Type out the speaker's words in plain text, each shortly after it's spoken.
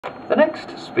The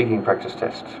next speaking practice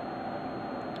test.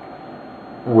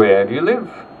 Where do you live?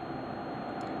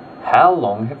 How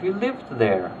long have you lived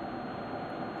there?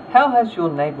 How has your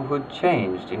neighbourhood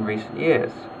changed in recent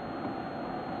years?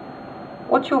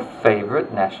 What's your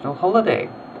favourite national holiday?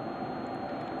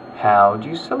 How do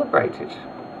you celebrate it?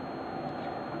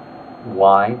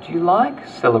 Why do you like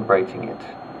celebrating it?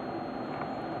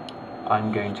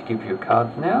 I'm going to give you a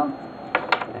card now,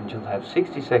 and you'll have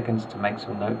 60 seconds to make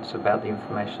some notes about the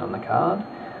information on the card,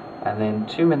 and then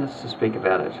 2 minutes to speak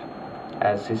about it.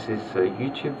 As this is a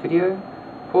YouTube video,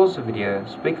 pause the video,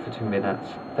 speak for 2 minutes,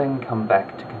 then come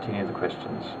back to continue the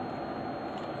questions.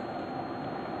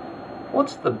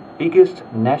 What's the biggest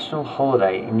national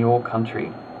holiday in your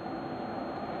country?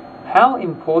 How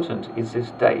important is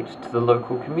this date to the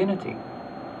local community?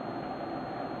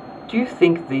 Do you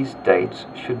think these dates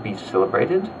should be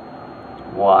celebrated?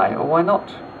 Why or why not?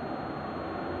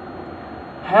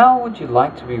 How would you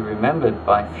like to be remembered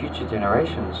by future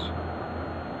generations?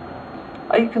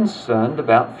 Are you concerned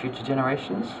about future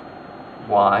generations?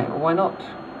 Why or why not?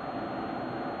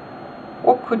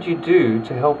 What could you do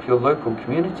to help your local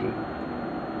community?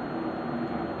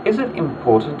 Is it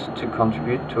important to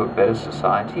contribute to a better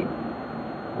society?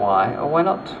 Why or why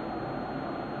not?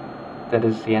 That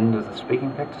is the end of the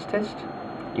speaking practice test.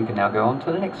 You can now go on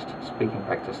to the next speaking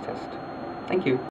practice test. Thank you.